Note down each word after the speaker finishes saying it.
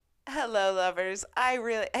Hello, lovers.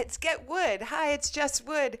 It's Get Wood. Hi, it's Jess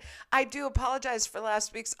Wood. I do apologize for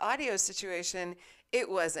last week's audio situation. It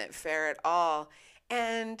wasn't fair at all.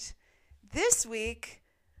 And this week,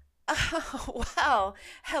 well,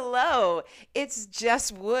 hello. It's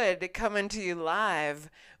Jess Wood coming to you live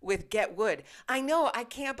with Get Wood. I know, I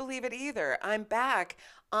can't believe it either. I'm back.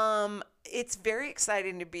 It's very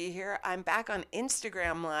exciting to be here. I'm back on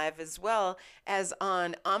Instagram Live as well as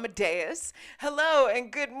on Amadeus. Hello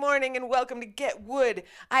and good morning and welcome to Get Wood.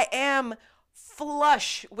 I am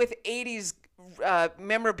flush with 80s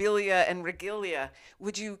memorabilia and regalia.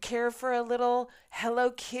 Would you care for a little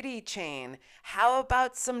Hello Kitty chain? How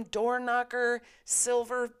about some door knocker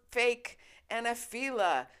silver fake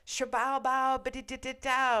Anaphila? Shabow bow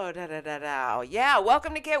ba-di-di-di-dow da-da-da-dow. Yeah,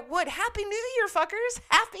 welcome to Get Wood. Happy New Year, fuckers.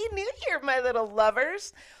 Happy New Year, my little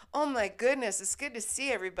lovers. Oh my goodness, it's good to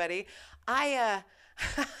see everybody.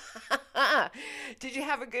 Did you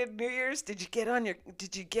have a good New Year's? Did you get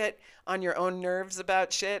on your own nerves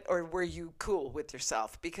about shit, or were you cool with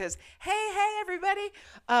yourself? Because hey everybody,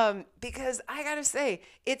 because I gotta say,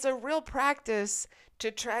 it's a real practice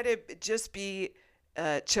to try to just be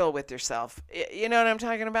chill with yourself. You know what I'm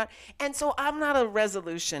talking about? And so I'm not a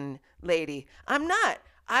resolution lady. I'm not.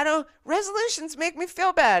 I don't, resolutions make me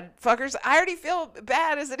feel bad, fuckers. I already feel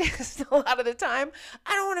bad as it is a lot of the time.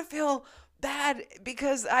 I don't want to feel bad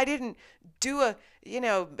because I didn't do a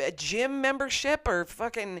gym membership or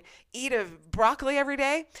fucking eat a broccoli every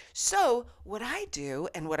day. So what I do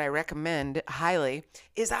and what I recommend highly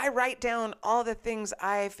is I write down all the things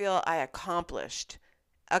I feel I accomplished.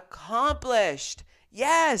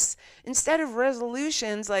 Yes. Instead of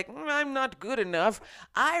resolutions like, I'm not good enough,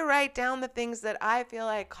 I write down the things that I feel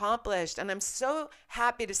I accomplished. And I'm so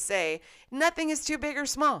happy to say nothing is too big or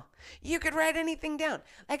small. You could write anything down.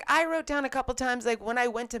 Like I wrote down a couple times, like when I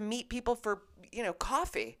went to meet people for,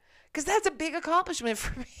 coffee, because that's a big accomplishment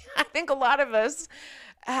for me. I think a lot of us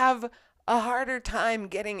have a harder time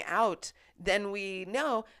getting out than we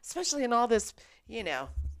know, especially in all this,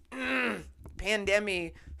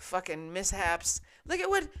 pandemic fucking mishaps. Look at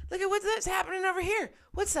what's happening over here.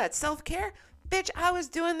 What's that? Self-care? Bitch, I was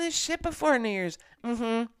doing this shit before New Year's.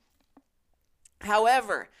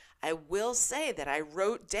 However, I will say that I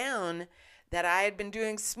wrote down that I had been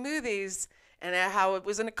doing smoothies and how it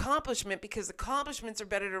was an accomplishment, because accomplishments are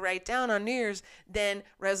better to write down on New Year's than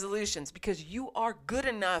resolutions, because you are good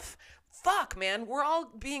enough. Fuck, man, we're all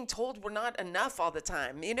being told we're not enough all the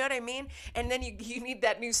time. You know what I mean? And then you need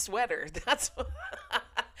that new sweater. That's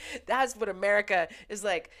what America is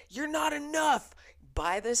like. You're not enough.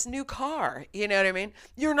 Buy this new car. You know what I mean?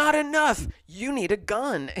 You're not enough. You need a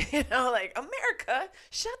gun. Like, America,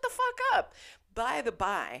 shut the fuck up. By the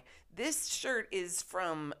by, this shirt is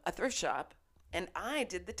from a thrift shop. And I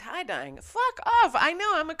did the tie-dyeing. Fuck off. I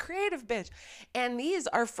know, I'm a creative bitch. And these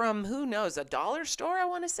are from, who knows, a dollar store, I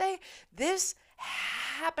want to say. This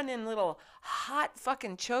happening little hot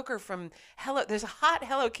fucking choker from there's a hot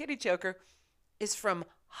Hello Kitty choker is from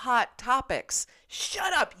Hot Topics.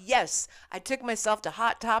 Shut up. Yes, I took myself to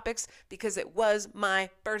Hot Topics because it was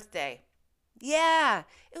my birthday. Yeah,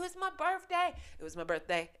 it was my birthday. It was my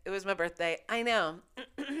birthday. It was my birthday. I know.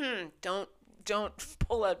 Don't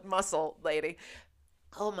pull a muscle, lady.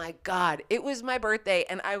 Oh my God. It was my birthday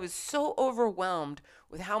and I was so overwhelmed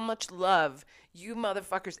with how much love you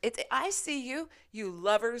motherfuckers. I see you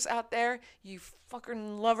lovers out there, you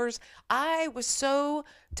fucking lovers. I was so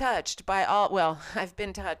touched by I've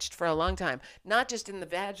been touched for a long time, not just in the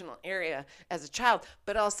vaginal area as a child,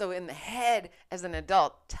 but also in the head as an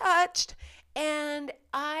adult. Touched. And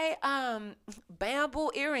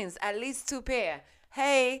bamboo earrings, at least 2 pair.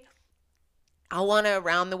 Hey, I want a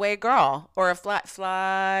round the way girl or a flat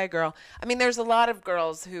fly girl. I mean, there's a lot of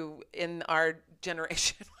girls who in our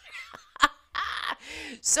generation.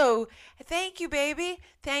 So thank you, baby.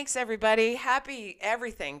 Thanks, everybody. Happy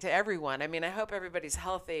everything to everyone. I mean, I hope everybody's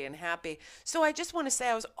healthy and happy. So I just want to say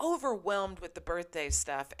I was overwhelmed with the birthday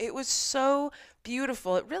stuff. It was so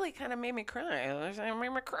beautiful. It really kind of made me cry. It made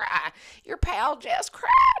me cry. Your pal just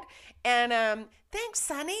cried. And thanks,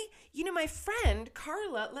 Sonny. My friend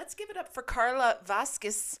Carla, let's give it up for Carla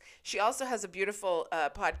Vasquez. She also has a beautiful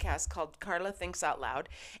podcast called Carla Thinks Out Loud.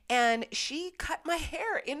 And she cut my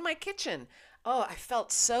hair in my kitchen. Oh, I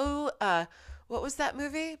felt so, what was that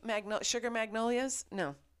movie? Sugar Magnolias?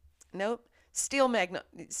 No. Nope. Steel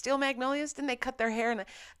Magnolias? Didn't they cut their hair in the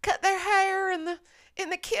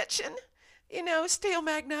kitchen? Steel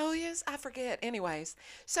Magnolias? I forget. Anyways.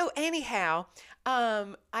 So anyhow,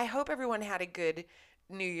 I hope everyone had a good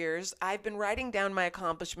New Year's. I've been writing down my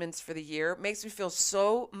accomplishments for the year. It makes me feel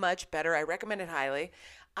so much better. I recommend it highly.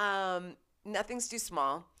 Nothing's too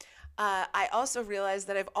small. I also realized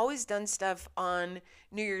that I've always done stuff on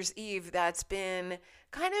New Year's Eve that's been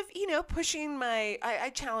kind of, pushing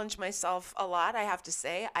I challenge myself a lot, I have to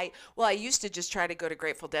say. I used to just try to go to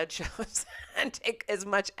Grateful Dead shows and take as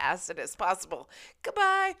much acid as possible.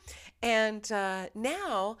 Goodbye. And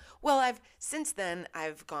now, since then,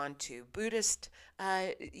 I've gone to Buddhist,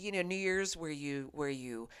 New Year's where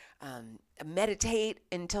you meditate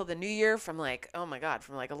until the new year from like, oh my God,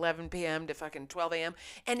 from like 11 p.m. to fucking 12 a.m.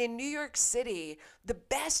 And in New York City,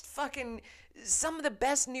 some of the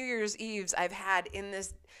best New Year's Eves I've had in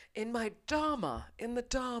my Dharma, in the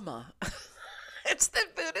Dharma. It's the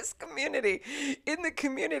Buddhist community, in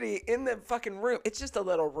the fucking room. It's just a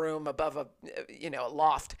little room above a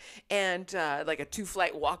loft, and like a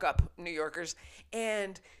 2-flight walk up, New Yorkers.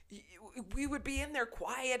 And we would be in there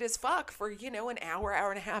quiet as fuck for, an hour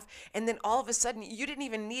and a half. And then all of a sudden, you didn't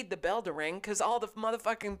even need the bell to ring because all the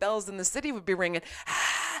motherfucking bells in the city would be ringing.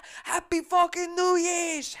 Ah, happy fucking New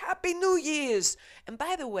Year's! Happy New Year's! And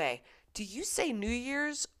by the way, do you say New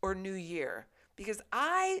Year's or New Year? Because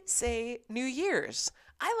I say New Year's.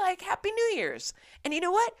 I like Happy New Year's. And you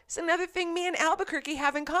know what? It's another thing me and Albuquerque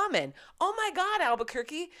have in common. Oh my God,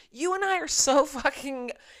 Albuquerque, you and I are so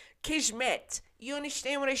fucking kismet. You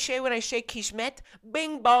understand what I say when I say kismet?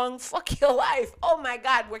 Bing bong, fuck your life. Oh my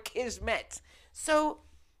God, we're kismet. So,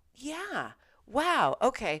 yeah. Wow.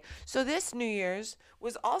 Okay. So this New Year's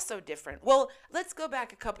was also different. Well, let's go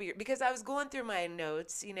back a couple years because I was going through my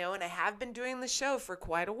notes, and I have been doing the show for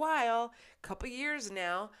quite a while, a couple years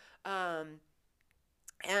now. And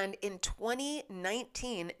in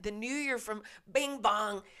 2019, the New Year from Bing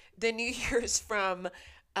Bong, the New Year's from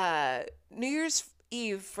New Year's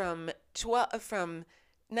Eve from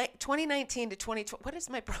 2019 to 2020. What is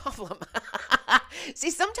my problem?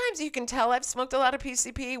 See, sometimes you can tell I've smoked a lot of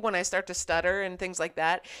PCP when I start to stutter and things like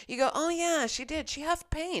that. You go, oh yeah, she did. She huffed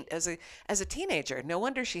paint as a teenager. No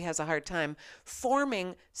wonder she has a hard time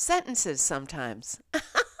forming sentences sometimes.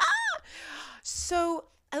 So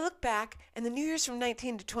I look back, and the New Year's from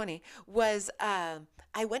 19 to 20 was I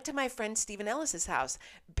went to my friend Stephen Ellis's house.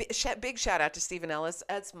 Big shout out to Stephen Ellis.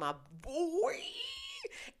 That's my boy.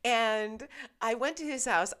 And I went to his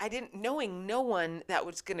house. I didn't knowing no one that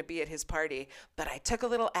was going to be at his party, but I took a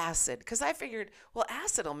little acid because I figured, well,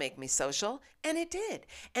 acid will make me social, and it did.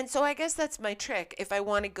 And so I guess that's my trick. If I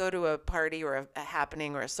want to go to a party or a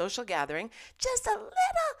happening or a social gathering, just a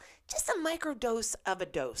micro dose of a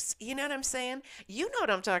dose. You know what I'm saying? You know what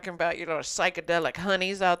I'm talking about, psychedelic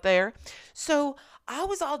honeys out there. So I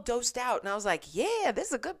was all dosed out and I was like, yeah, this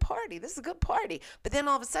is a good party. This is a good party. But then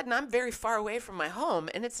all of a sudden I'm very far away from my home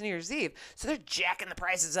and it's New Year's Eve. So they're jacking the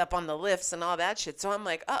prices up on the lifts and all that shit. So I'm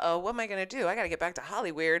like, uh-oh, what am I going to do? I got to get back to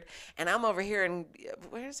Hollyweird. And I'm over here in,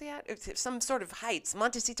 where is he at? It's some sort of heights,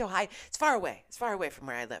 Montecito Heights. It's far away. It's far away from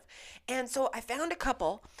where I live. And so I found a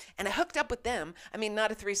couple and I hooked up with them. I mean,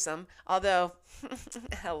 not a threesome, although,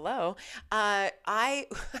 hello, I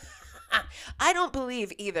don't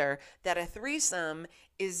believe either that a threesome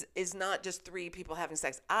is not just 3 people having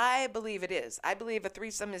sex. I believe it is. I believe a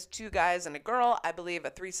threesome is 2 guys and a girl. I believe a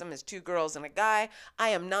threesome is 2 girls and a guy. I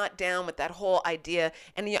am not down with that whole idea.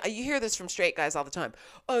 And you hear this from straight guys all the time.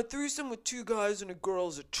 A threesome with 2 guys and a girl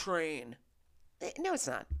is a train. No, it's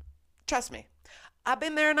not. Trust me. I've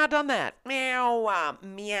been there and I've done that. Meow,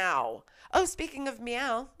 meow. Oh, speaking of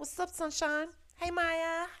meow, what's up, sunshine? Hey,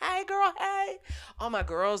 Maya. Hey, girl. Hey. All my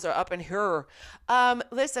girls are up in here.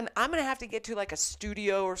 Listen, I'm going to have to get to like a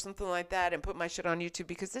studio or something like that and put my shit on YouTube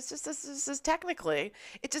because this is technically,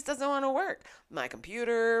 it just doesn't want to work. My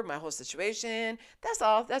computer, my whole situation. That's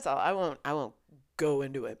all. I won't go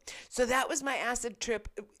into it. So that was my acid trip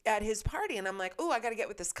at his party. And I'm like, oh, I got to get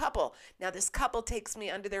with this couple. Now this couple takes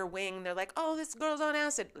me under their wing. They're like, oh, this girl's on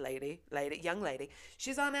acid. Young lady.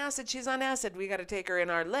 She's on acid. We got to take her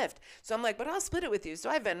in our lift. So I'm like, but I'll split it with you.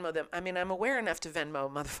 So I Venmo them. I mean, I'm aware enough to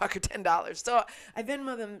Venmo motherfucker $10. So I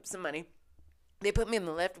Venmo them some money. They put me in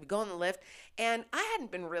the lift. We go in the lift. And I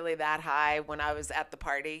hadn't been really that high when I was at the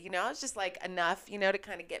party. I was just like enough, to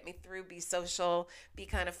kind of get me through, be social, be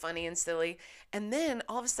kind of funny and silly. And then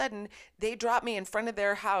all of a sudden, they drop me in front of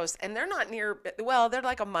their house. And they're not near, well, they're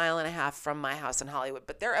like a mile and a half from my house in Hollywood.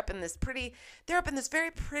 But they're up in this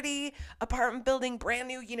very pretty apartment building, brand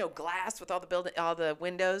new, glass with all the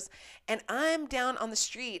windows. And I'm down on the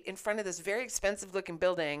street in front of this very expensive looking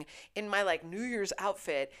building in my like New Year's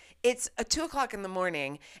outfit. It's a 2:00 o'clock in the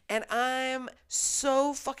morning, and I'm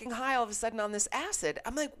so fucking high all of a sudden on this acid.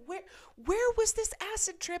 I'm like, where was this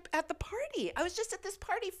acid trip at the party? I was just at this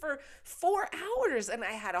party for 4 hours, and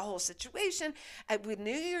I had a whole situation with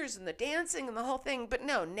New Year's and the dancing and the whole thing. But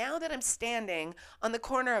no, now that I'm standing on the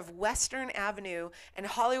corner of Western Avenue and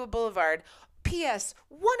Hollywood Boulevard, P.S.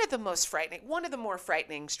 one of the more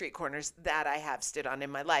frightening street corners that I have stood on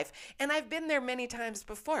in my life. And I've been there many times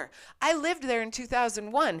before. I lived there in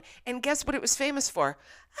 2001. And guess what it was famous for?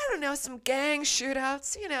 I don't know, some gang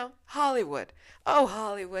shootouts, Hollywood. Oh,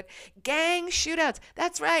 Hollywood. Gang shootouts.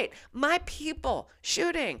 That's right. My people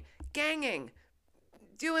shooting, ganging,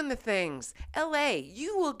 doing the things. LA,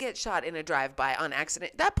 you will get shot in a drive-by on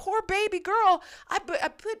accident. That poor baby girl, I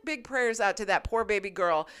put big prayers out to that poor baby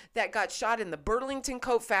girl that got shot in the Burlington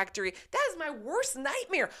Coat Factory. That is my worst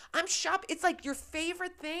nightmare. It's like your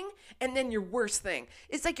favorite thing and then your worst thing.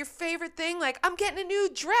 It's like your favorite thing, like, I'm getting a new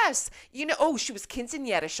dress. Oh, she was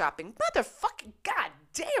quinceañera shopping. Motherfucking God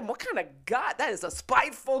damn, what kind of God? That is a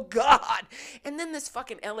spiteful God. And then this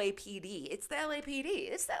fucking LAPD. It's the LAPD.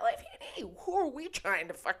 It's the LAPD. Who are we trying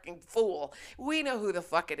to fucking fool? We know who the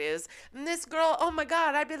fuck it is. And this girl, oh my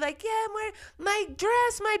God, I'd be like, yeah, my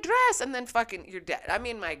dress. And then fucking, you're dead. I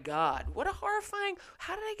mean, my God, what a horrifying,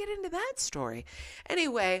 how did I get into that story?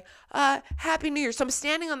 Anyway, Happy New Year. So I'm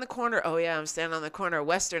standing on the corner. Oh yeah, I'm standing on the corner of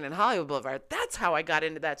Western and Hollywood Boulevard. That's how I got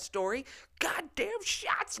into that story. Goddamn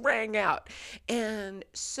shots rang out. And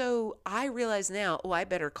so I realize now, I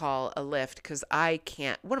better call a Lyft because I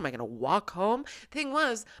can't. What am I going to walk home? Thing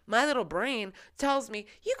was, my little brain tells me,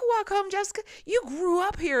 you can walk home, Jessica. You grew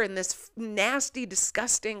up here in this nasty,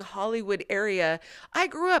 disgusting Hollywood area. I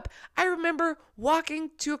grew up. I remember walking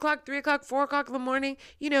 2 o'clock, 3 o'clock, 4 o'clock in the morning,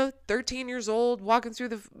 13 years old, walking through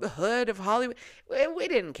the hood of Hollywood. We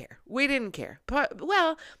didn't care. We didn't care. But,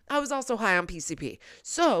 well, I was also high on PCP.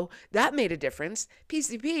 So that made a difference.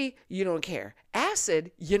 PCP, you don't care.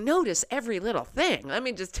 Acid, you notice every little thing. Let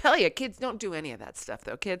me just tell you, kids, don't do any of that stuff,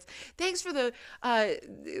 though, kids. Thanks for the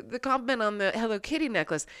compliment on the Hello Kitty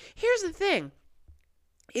necklace. Here's the thing.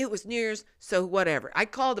 It was New Year's, so whatever. I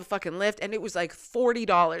called a fucking Lyft, and it was like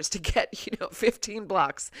 $40 to get, 15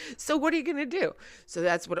 blocks. So what are you going to do? So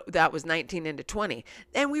that was 19 into 20.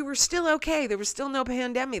 And we were still okay. There was still no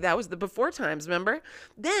pandemic. That was the before times, remember?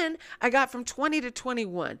 Then I got from 20 to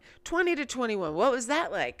 21. 20 to 21. What was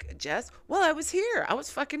that like, Jess? Well, I was here. I was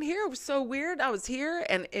fucking here. It was so weird. I was here,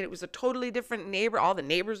 and it was a totally different neighbor. All the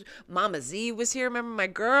neighbors. Mama Z was here. Remember my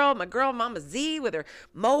girl, Mama Z with her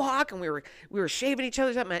mohawk, and we were shaving each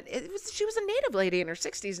other's. She was a native lady in her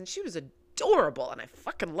 60s, and she was adorable, and I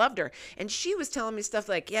fucking loved her. And she was telling me stuff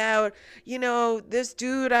like, yeah, this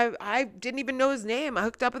dude, I didn't even know his name. I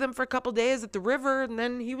hooked up with him for a couple days at the river, and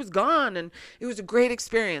then he was gone, and it was a great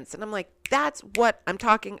experience. And I'm like, that's what I'm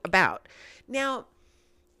talking about. Now,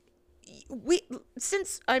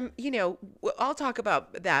 I'll talk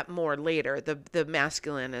about that more later, the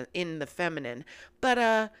masculine in the feminine, but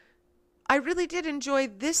I really did enjoy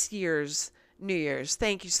this year's New Year's.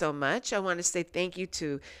 Thank you so much. I want to say thank you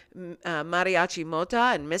to Mariachi Mota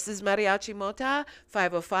and Mrs. Mariachi Mota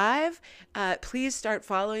 505. Please start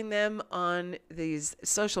following them on these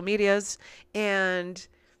social medias, and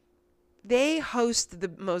they host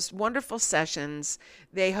the most wonderful sessions.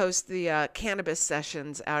 They host the cannabis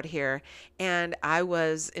sessions out here, and I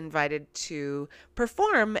was invited to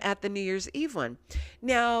perform at the New Year's Eve one.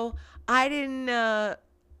 Now, I didn't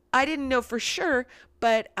know for sure,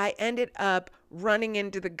 but I ended up running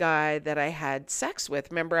into the guy that I had sex with.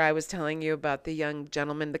 Remember, I was telling you about the young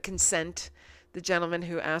gentleman, the gentleman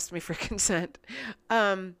who asked me for consent.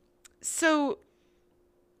 So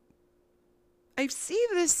I see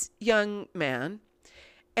this young man,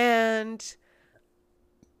 and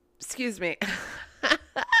excuse me,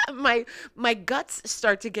 my guts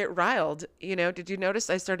start to get riled. Did you notice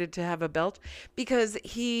I started to have a belt? Because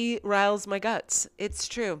he riles my guts. It's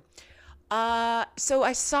true. So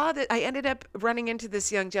I saw that I ended up running into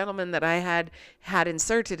this young gentleman that I had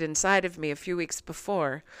inserted inside of me a few weeks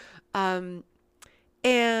before. And,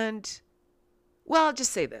 well, I'll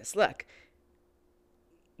just say this. Look,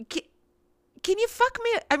 can you fuck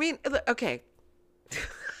me? I mean, okay.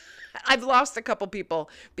 I've lost a couple people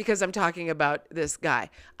because I'm talking about this guy.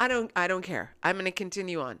 I don't care. I'm going to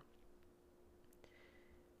continue on.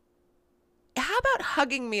 How about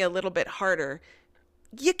hugging me a little bit harder?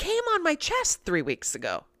 You came on my chest 3 weeks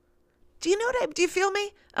ago. Do you feel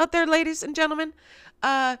me out there, ladies and gentlemen?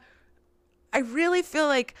 I really feel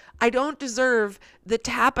like I don't deserve the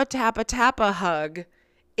tappa hug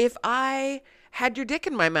if I had your dick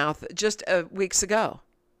in my mouth just weeks ago.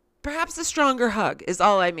 Perhaps a stronger hug is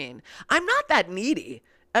all I mean. I'm not that needy.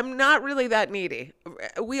 I'm not really that needy.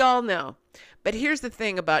 We all know. But here's the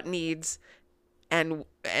thing about needs and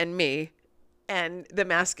me and the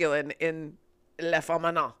masculine in Le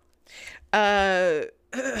Feminine. Uh,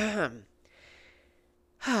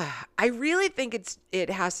 I really think it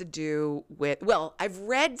has to do with, well, I've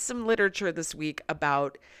read some literature this week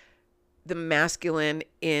about the masculine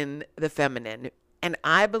in the feminine. And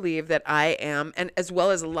I believe that I am, and as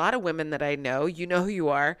well as a lot of women that I know, you know who you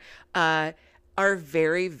are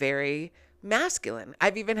very, very masculine.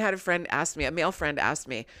 I've even had a male friend ask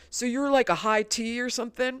me, so you're like a high T or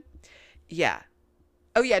something? Yeah.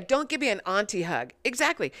 Oh yeah, don't give me an auntie hug.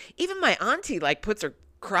 Exactly. Even my auntie like puts her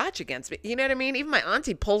crotch against me. You know what I mean? Even my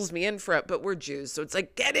auntie pulls me in for it, but we're Jews, so it's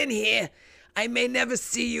like, get in here. I may never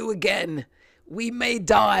see you again. We may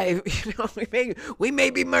die. You know, we may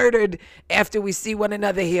be murdered after we see one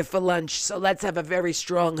another here for lunch. So let's have a very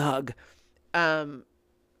strong hug.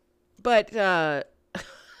 But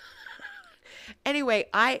anyway,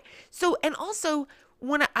 and also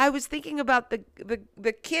when I was thinking about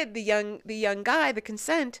the kid, the young guy, the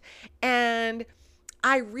consent, and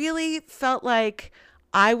I really felt like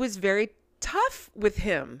I was very tough with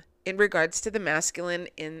him in regards to the masculine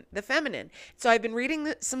in the feminine. So I've been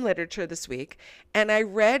reading some literature this week, and I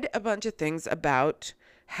read a bunch of things about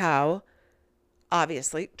how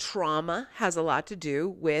obviously trauma has a lot to do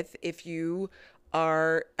with if you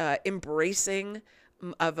are embracing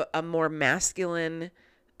of a more masculine,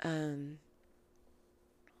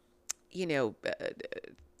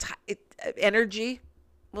 energy,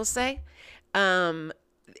 we'll say.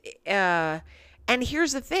 And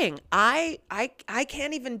here's the thing, I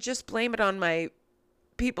can't even just blame it on my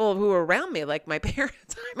people who are around me, like my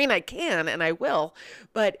parents. I mean, I can and I will,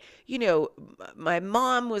 but my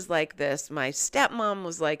mom was like this, my stepmom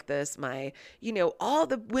was like this, all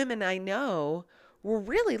the women I know were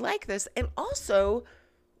really like this. And also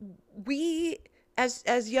we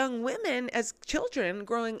as young women, as children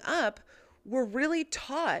growing up, were really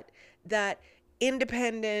taught that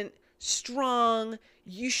independent, strong,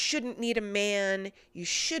 you shouldn't need a man, you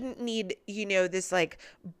shouldn't need, this like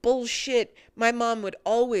bullshit. My mom would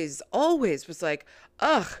always was like,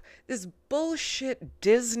 ugh, this bullshit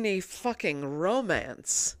Disney fucking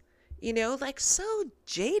romance. Like so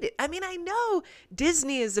jaded. I mean, I know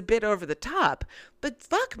Disney is a bit over the top, but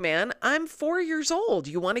fuck, man, I'm 4 years old.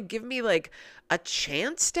 You want to give me like a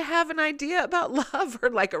chance to have an idea about love or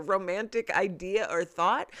like a romantic idea or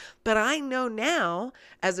thought? But I know now,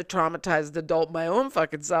 as a traumatized adult, my own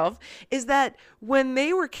fucking self, is that when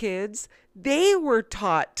they were kids, they were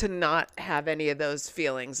taught to not have any of those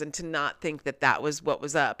feelings and to not think that that was what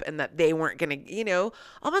was up and that they weren't going to,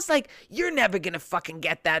 almost like you're never going to fucking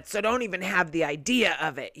get that. So don't even have the idea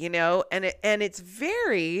of it, and it's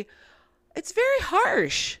very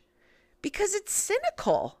harsh because it's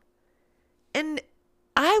cynical. And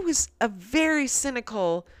I was a very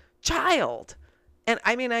cynical child. And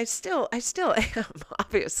I mean, I still am,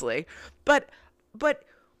 obviously, but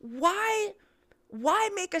why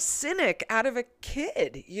make a cynic out of a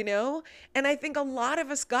kid, And I think a lot of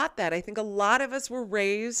us got that. I think a lot of us were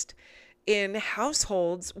raised in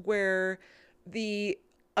households where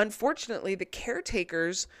unfortunately, the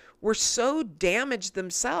caretakers were so damaged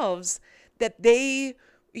themselves that they,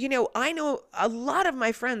 I know a lot of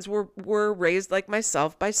my friends were raised like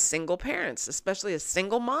myself by single parents, especially a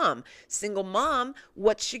single mom. Single mom,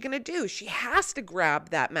 what's she going to do? She has to grab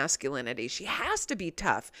that masculinity. She has to be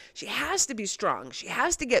tough. She has to be strong. She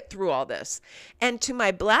has to get through all this. And to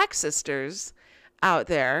my Black sisters out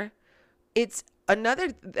there, it's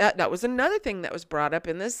that was another thing that was brought up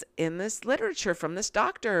in this literature from this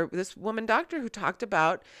woman doctor who talked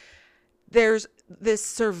about there's this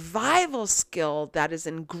survival skill that is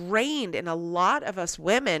ingrained in a lot of us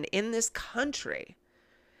women in this country.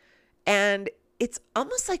 And it's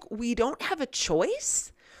almost like we don't have a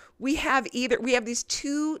choice. We have these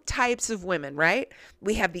two types of women, right?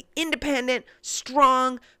 We have the independent,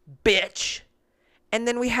 strong bitch. And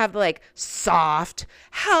then we have like soft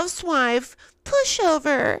housewife,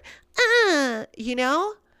 pushover, And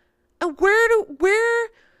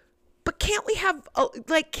but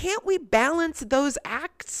can't we balance those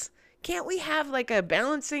acts? Can't we have like a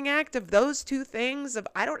balancing act of those two things of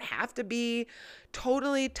I don't have to be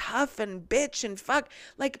totally tough and bitch and fuck.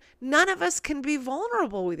 Like none of us can be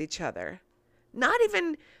vulnerable with each other. Not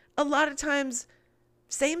even a lot of times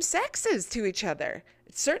same sexes to each other.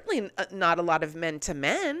 It's certainly not a lot of men to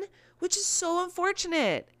men, which is so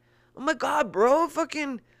unfortunate. Oh my God, bro,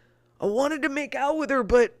 I wanted to make out with her,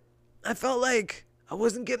 but I felt like I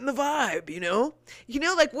wasn't getting the vibe,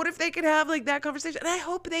 like what if they could have like that conversation? And I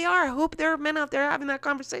hope they are. I hope there are men out there having that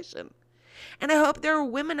conversation. And I hope there are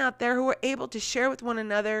women out there who are able to share with one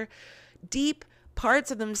another deep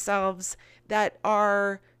parts of themselves that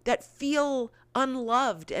feel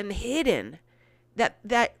unloved and hidden,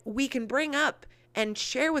 that we can bring up and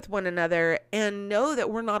share with one another and know that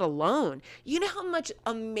we're not alone. You know how much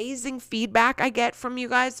amazing feedback I get from you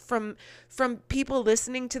guys, from people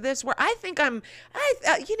listening to this, where I think I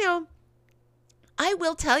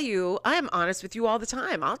will tell you, I'm honest with you all the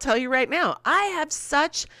time. I'll tell you right now, I have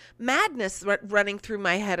such madness running through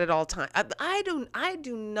my head at all times. I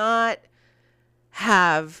do not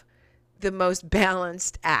have the most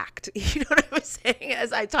balanced act. You know what I'm saying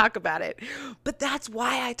as I talk about it. But that's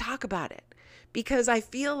why I talk about it. Because I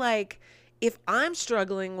feel like if I'm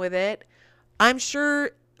struggling with it, I'm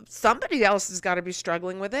sure somebody else has got to be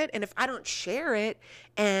struggling with it. And if I don't share it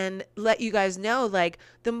and let you guys know, like,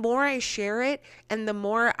 the more I share it and the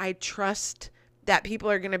more I trust that people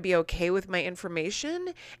are going to be okay with my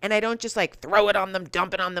information, and I don't just like throw it on them,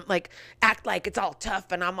 dump it on them, like act like it's all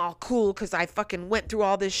tough and I'm all cool because I fucking went through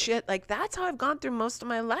all this shit. Like, that's how I've gone through most of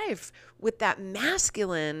my life, with that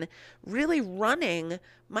masculine really running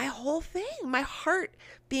my whole thing, my heart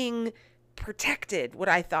being protected, what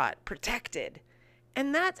I thought protected.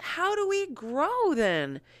 And that's, how do we grow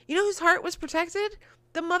then? You know whose heart was protected?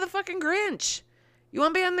 The motherfucking Grinch. You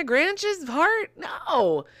want to be on the Grinch's heart?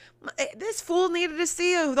 No. This fool needed to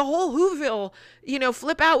see the whole Whoville,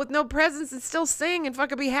 flip out with no presents and still sing and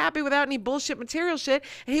fucking be happy without any bullshit material shit.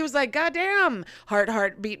 And he was like, goddamn,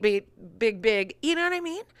 heart, beat, big. You know what I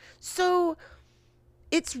mean? So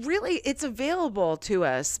it's available to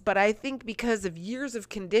us. But I think because of years of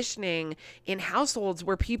conditioning in households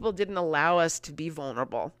where people didn't allow us to be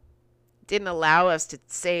vulnerable, didn't allow us to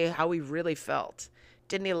say how we really felt,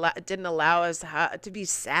 didn't allow us to be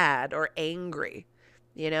sad or angry,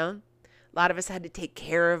 a lot of us had to take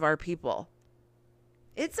care of our people.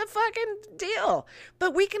 It's a fucking deal,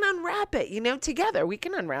 but we can unwrap it, together. We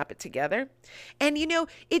can unwrap it together. And,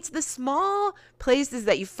 it's the small places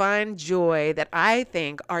that you find joy that I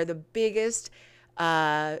think are the biggest.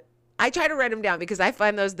 I try to write them down because I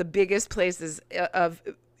find those the biggest places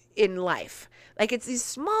in life. Like, it's these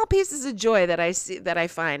small pieces of joy that I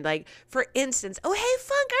find. Like, for instance, oh, hey,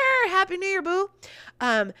 Funker, Happy New Year, boo.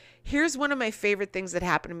 Here's one of my favorite things that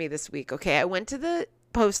happened to me this week. Okay, I went to the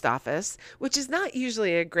post office, which is not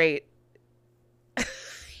usually a great. Who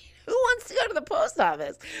wants to go to the post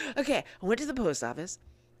office? Okay, I went to the post office,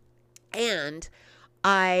 and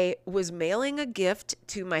I was mailing a gift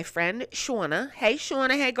to my friend Shauna. Hey,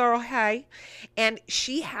 Shauna. Hey, girl. Hey. And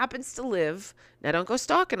she happens to live, now don't go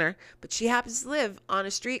stalking her, but she happens to live on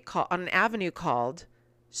an avenue called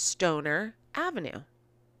Stoner Avenue.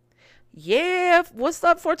 Yeah, what's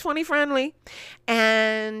up, 420 friendly?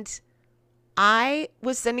 And I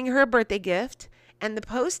was sending her a birthday gift, and the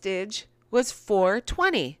postage was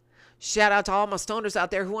 $4.20. Shout out to all my stoners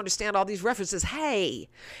out there who understand all these references. Hey.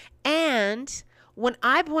 And when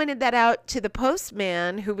I pointed that out to the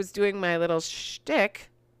postman who was doing my little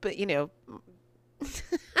shtick, but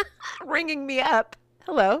ringing me up,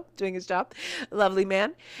 hello, doing his job, lovely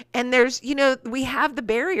man. And there's, we have the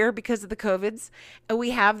barrier because of the COVIDs, and we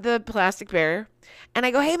have the plastic barrier. And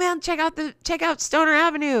I go, hey man, check out Stoner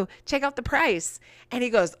Avenue, check out the price. And he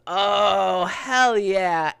goes, oh, hell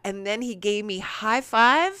yeah. And then he gave me high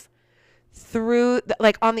five through,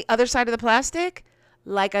 on the other side of the plastic,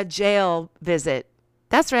 like a jail visit.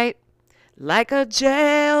 That's right. Like a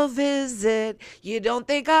jail visit. You don't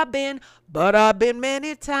think I've been, but I've been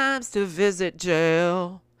many times to visit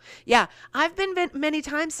jail. Yeah, I've been many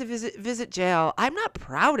times to visit jail. I'm not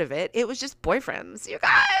proud of it. It was just boyfriends, you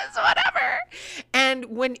guys, whatever. And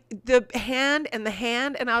when the hand,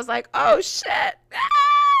 and I was like, oh shit.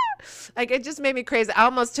 Ah! Like, it just made me crazy. I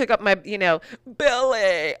almost took up my,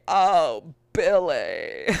 Billy. Oh,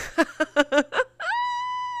 Billy.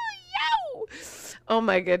 Oh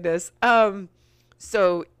my goodness.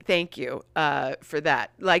 So thank you for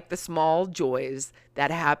that. Like, the small joys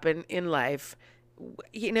that happen in life.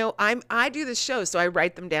 I do this show, so I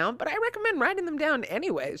write them down, but I recommend writing them down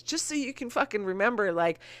anyways, just so you can fucking remember,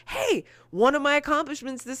 like, hey, one of my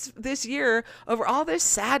accomplishments this year, over all this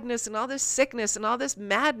sadness and all this sickness and all this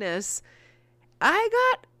madness, I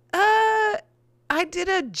did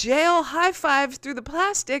a jail high five through the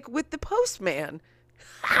plastic with the postman.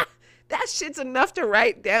 That shit's enough to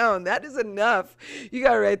write down. That is enough. You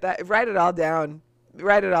got to write it all down.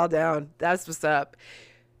 Write it all down. That's what's up.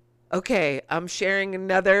 Okay, I'm sharing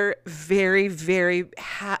another very, very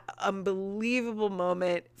unbelievable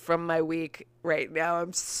moment from my week right now.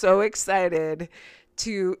 I'm so excited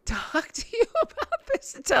to talk to you about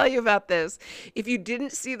this, to tell you about this. If you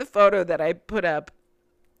didn't see the photo that I put up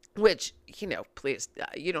which, please,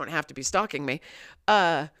 you don't have to be stalking me.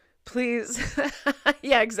 Please.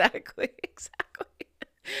 Yeah, exactly. Exactly.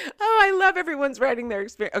 Oh, I love everyone's writing their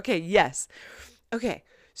experience. Okay, yes. Okay,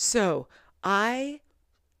 so I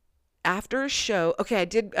after a show, okay, I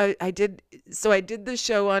did the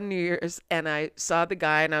show on New Year's, and I saw the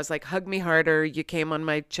guy and I was like, hug me harder. You came on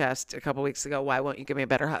my chest a couple weeks ago. Why won't you give me a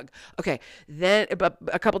better hug? Okay. Then, but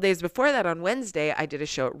a couple days before that, on Wednesday, I did a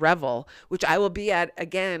show at Revel, which I will be at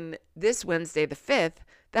again this Wednesday, the 5th.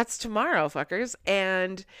 That's tomorrow, fuckers.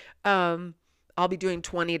 And, I'll be doing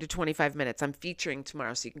 20 to 25 minutes. I'm featuring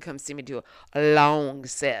tomorrow, so you can come see me do a long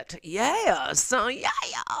set. Yes, so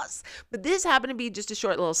yes. But this happened to be just a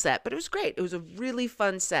short little set, but it was great. It was a really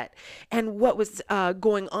fun set. And what was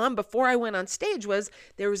going on before I went on stage was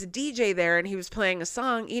there was a DJ there, and he was playing a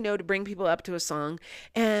song, to bring people up to a song.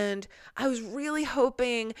 And I was really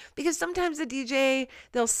hoping, because sometimes the DJ,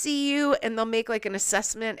 they'll see you and they'll make like an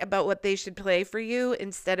assessment about what they should play for you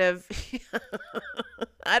instead of...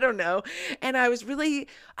 I don't know. And I was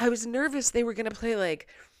nervous they were going to play like,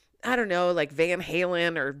 I don't know, like Van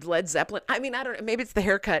Halen or Led Zeppelin. I mean, I don't know, maybe it's the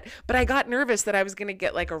haircut, but I got nervous that I was going to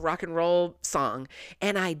get like a rock and roll song,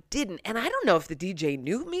 and I didn't. And I don't know if the DJ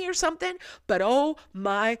knew me or something, but oh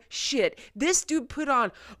my shit. This dude put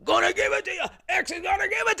on, gonna give it to you, X is gonna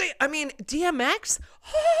give it to you. I mean, DMX,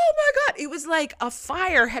 oh my God. It was like a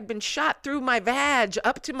fire had been shot through my vag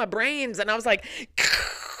up to my brains, and I was like,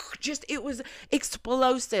 it was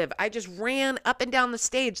explosive. I just ran up and down the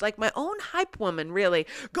stage like my own hype woman, really.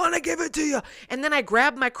 Gonna give it to you. And then I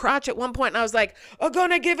grabbed my crotch at one point and I was like, oh,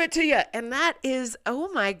 gonna give it to you. And that is, oh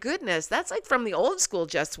my goodness, that's like from the old school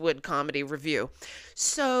Just Wood comedy review.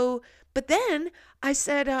 So, but then I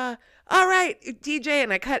said, all right, DJ,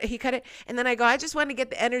 and he cut it. And then I go, I just want to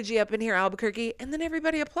get the energy up in here, Albuquerque. And then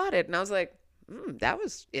everybody applauded. And I was like, that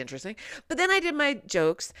was interesting. But then I did my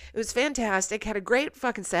jokes. It was fantastic. Had a great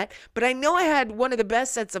fucking set. But I know I had one of the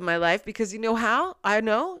best sets of my life because you know how? I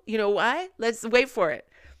know. You know why? Let's wait for it.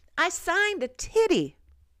 I signed a titty.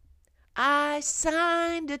 I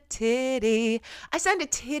signed a titty.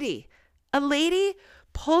 A lady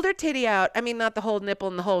pulled her titty out. I mean, not the whole nipple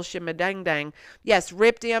and the whole shimma dang dang. Yes,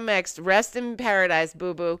 Rip DMX. Rest in paradise,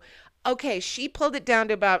 boo boo. Okay, she pulled it down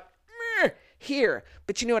to about here.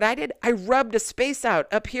 But you know what I did? I rubbed a space out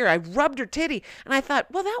up here. I rubbed her titty. And I thought,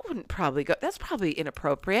 well, that wouldn't probably go. That's probably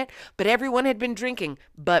inappropriate. But everyone had been drinking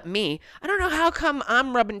but me. I don't know how come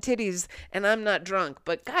I'm rubbing titties and I'm not drunk.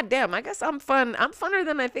 But goddamn, I guess I'm fun. I'm funner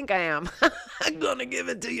than I think I am. I'm gonna give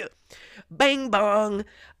it to you. Bang bong.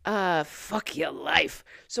 Fuck your life.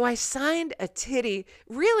 So I signed a titty.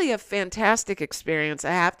 Really a fantastic experience.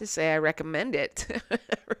 I have to say I recommend it to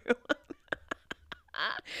everyone.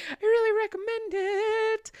 I really recommend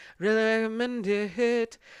it. Really recommend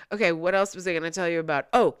it. Okay, what else was I going to tell you about?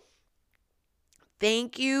 Oh,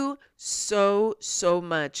 thank you so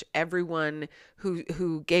much, everyone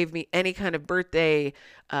who gave me any kind of birthday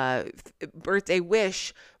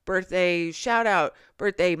wish, birthday shout out,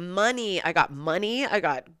 birthday money. I got money. I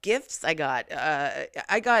got gifts. I got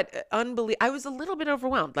unbelievable. I was a little bit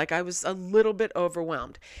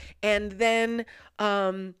overwhelmed. And then,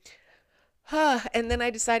 and then I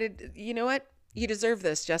decided, you know what? You deserve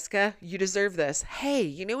this, Jessica. You deserve this. Hey,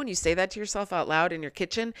 you know when you say that to yourself out loud in your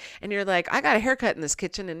kitchen and you're like, I got a haircut in this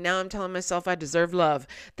kitchen and now I'm telling myself I deserve love.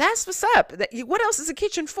 That's what's up. What else is a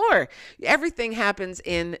kitchen for? Everything happens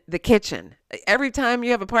in the kitchen. Every time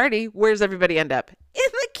you have a party, where does everybody end up?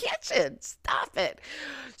 In the kitchen. Stop it.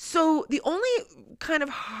 So the only kind of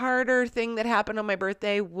harder thing that happened on my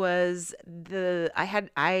birthday was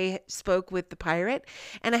I spoke with the pirate,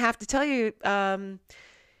 and I have to tell you,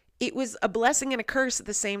 it was a blessing and a curse at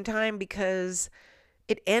the same time because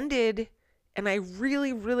it ended, and I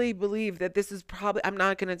really, really believe that this is probably, I'm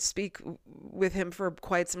not going to speak with him for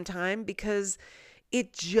quite some time because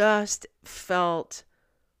it just felt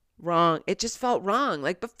wrong. It just felt wrong.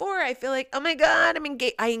 Like before, I feel like, oh my God,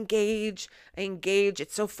 I engage.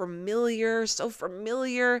 It's so familiar.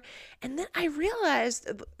 And then I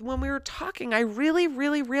realized when we were talking, I really,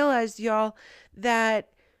 really realized, y'all, that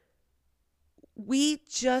we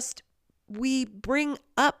bring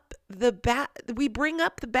up the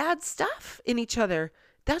bad stuff in each other.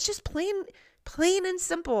 That's just plain and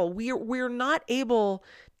simple. We're not able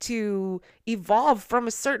to evolve from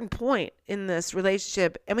a certain point in this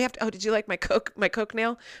relationship. And we have to, did you like my coke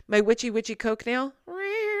nail? My witchy coke nail?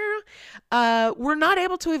 We're not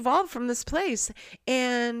able to evolve from this place.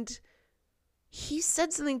 And he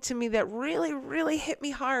said something to me that really, really hit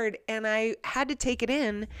me hard, and I had to take it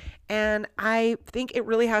in. And I think it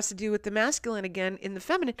really has to do with the masculine again in the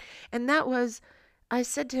feminine. And that was, I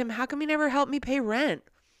said to him, how come you never helped me pay rent?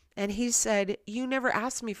 And he said, "You never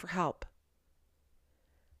asked me for help."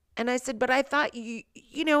 And I said, "But I thought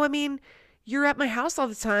I mean, you're at my house all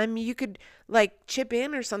the time. You could like chip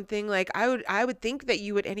in or something. Like I would think that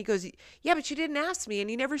you would." And he goes, "Yeah, but you didn't ask me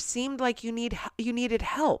and you never seemed like you needed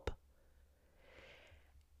help."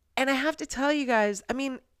 And I have to tell you guys, I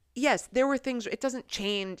mean, yes, there were things, it doesn't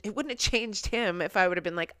change. It wouldn't have changed him if I would have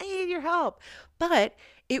been like, "I need your help." But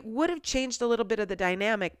it would have changed a little bit of the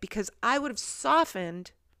dynamic because I would have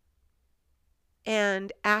softened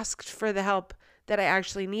and asked for the help that I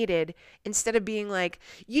actually needed instead of being like,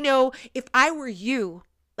 if I were you,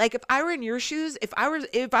 like if I were in your shoes, if I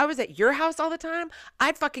was at your house all the time,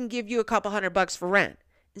 I'd fucking give you a couple $100 for rent.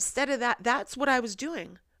 Instead of that, that's what I was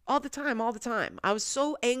doing all the time, all the time. I was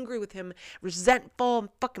so angry with him, resentful, and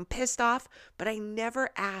fucking pissed off, but I never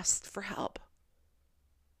asked for help.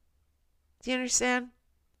 Do you understand?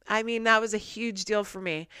 I mean, that was a huge deal for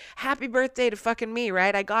me. Happy birthday to fucking me,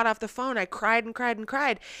 right? I got off the phone. I cried and cried and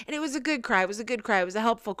cried. And it was a good cry. It was a good cry. It was a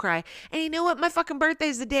helpful cry. And you know what? My fucking birthday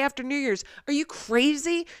is the day after New Year's. Are you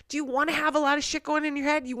crazy? Do you want to have a lot of shit going in your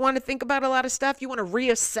head? You want to think about a lot of stuff? You want to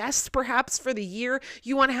reassess perhaps for the year?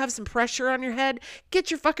 You want to have some pressure on your head? Get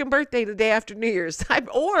your fucking birthday the day after New Year's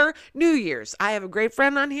or New Year's. I have a great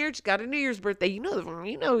friend on here. She's got a New Year's birthday. You know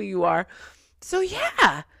who you are. So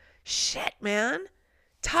yeah, shit, man.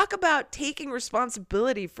 Talk about taking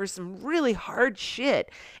responsibility for some really hard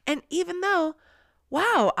shit. And even though,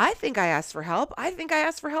 wow, I think I asked for help. I think I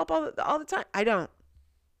ask for help all the time. I don't.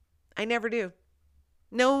 I never do.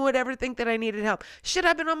 No one would ever think that I needed help. Shit,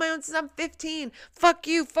 I've been on my own since I'm 15. Fuck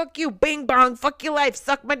you, bing bong, fuck your life,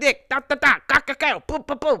 suck my dick, da da da, ka ka ka, poop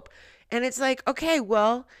poop poop. And it's like, okay,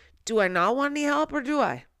 well, do I not want any help or do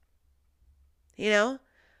I? The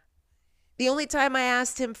only time I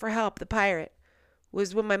asked him for help, the pirate,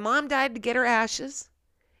 was when my mom died to get her ashes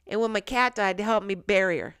and when my cat died to help me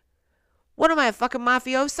bury her. What am I, a fucking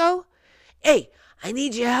mafioso? Hey, I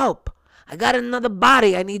need your help. I got another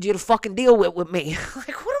body I need you to fucking deal with me.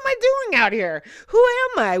 Like, what am I doing out here? Who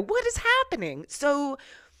am I? What is happening? So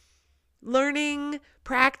learning,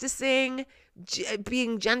 practicing,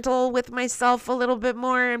 being gentle with myself a little bit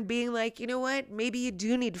more and being like, you know what? Maybe you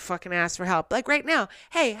do need to fucking ask for help. Like right now,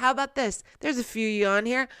 hey, how about this? There's a few of you on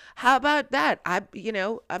here. How about that? I'm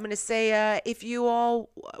going to say, if you all,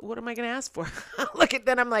 what am I going to ask for? Look at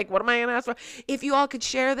that. I'm like, what am I going to ask for? If you all could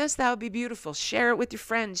share this, that would be beautiful. Share it with your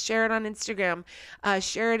friends. Share it on Instagram.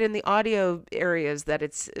 Share it in the audio areas that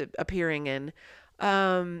it's appearing in.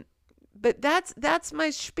 But that's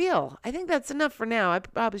my spiel. I think that's enough for now. I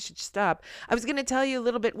probably should stop. I was going to tell you a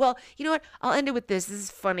little bit. Well, you know what? I'll end it with this. This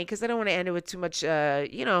is funny because I don't want to end it with too much, I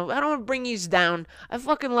don't want to bring you down. I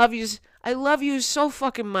fucking love you. I love you so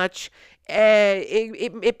fucking much.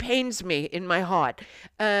 It pains me in my heart.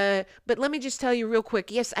 But let me just tell you real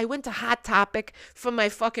quick. Yes, I went to Hot Topic for my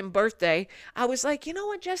fucking birthday. I was like, you know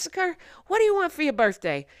what, Jessica? What do you want for your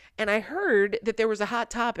birthday? And I heard that there was a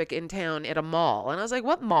Hot Topic in town at a mall. And I was like,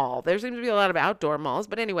 what mall? There seems to be a lot of outdoor malls.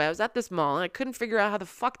 But anyway, I was at this mall and I couldn't figure out how the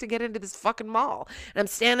fuck to get into this fucking mall. And I'm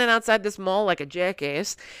standing outside this mall like a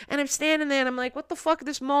jackass. And I'm standing there and I'm like, what the fuck is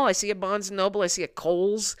this mall? I see a Barnes & Noble. I see a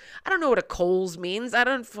Kohl's. I don't know what a Kohl's means. I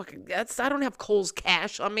don't have Kohl's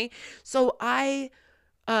cash on me. So I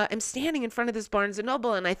am standing in front of this Barnes &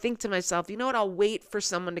 Noble and I think to myself, you know what? I'll wait for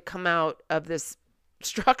someone to come out of this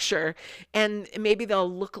structure and maybe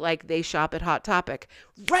they'll look like they shop at Hot Topic.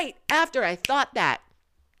 Right after I thought that,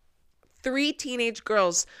 3 teenage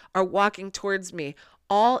girls are walking towards me,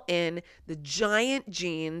 all in the giant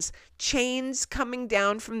jeans, chains coming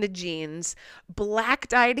down from the jeans, black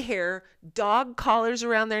dyed hair, dog collars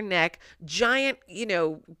around their neck, giant,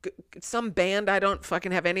 some band I don't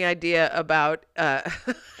fucking have any idea about, hey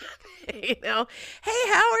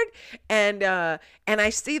Howard, and I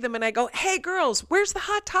see them and I go, hey girls, where's the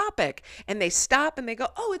Hot Topic? And they stop and they go,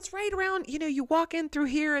 oh, it's right around, you walk in through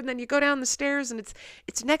here and then you go down the stairs and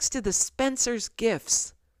it's next to the Spencer's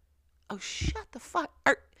Gifts. Oh, shut the fuck.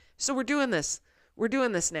 So we're doing this. We're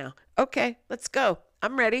doing this now. Okay, let's go.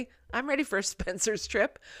 I'm ready. I'm ready for a Spencer's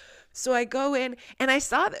trip. So I go in and I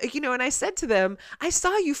saw, and I said to them, I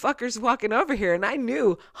saw you fuckers walking over here and I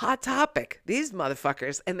knew Hot Topic, these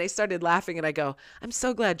motherfuckers. And they started laughing and I go, I'm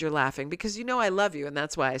so glad you're laughing because I love you and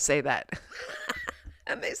that's why I say that.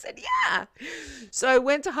 And they said, yeah. So I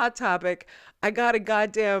went to Hot Topic. I got a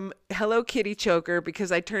goddamn Hello Kitty choker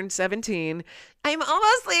because I turned 17. I'm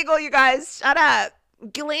almost legal, you guys. Shut up.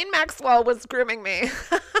 Ghislaine Maxwell was grooming me.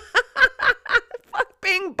 Fuck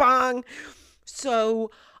bing bong.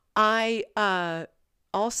 So I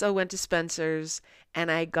also went to Spencer's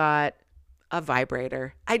and I got a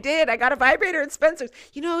vibrator. I did. I got a vibrator at Spencer's.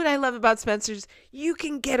 You know what I love about Spencer's? You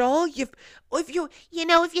can get all your, if you're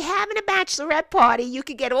having a bachelorette party, you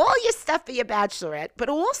could get all your stuff for your bachelorette, but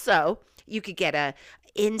also you could get a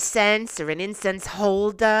incense or an incense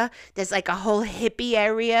holder. There's like a whole hippie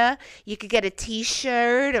area. You could get a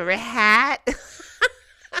t-shirt or a hat.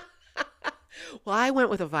 Well, I went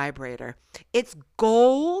with a vibrator. It's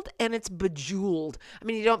gold and it's bejeweled. I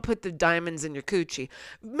mean, you don't put the diamonds in your coochie.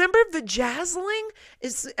 Remember vajazzling?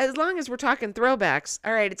 As long as we're talking throwbacks.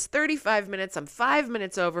 All right, it's 35 minutes. I'm 5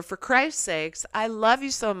 minutes over. For Christ's sakes, I love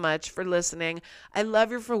you so much for listening. I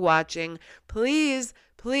love you for watching. Please,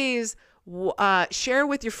 please share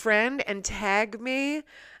with your friend and tag me.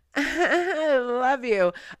 I love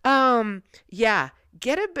you. Yeah.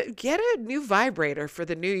 Get a new vibrator for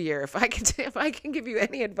the new year. If I can give you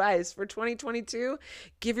any advice for 2022,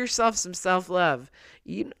 give yourself some self-love.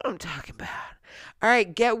 You know what I'm talking about. All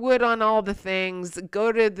right, get wood on all the things.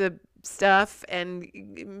 Go to the stuff and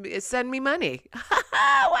send me money.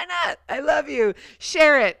 Why not? I love you.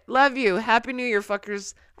 Share it. Love you. Happy New Year,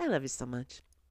 fuckers. I love you so much.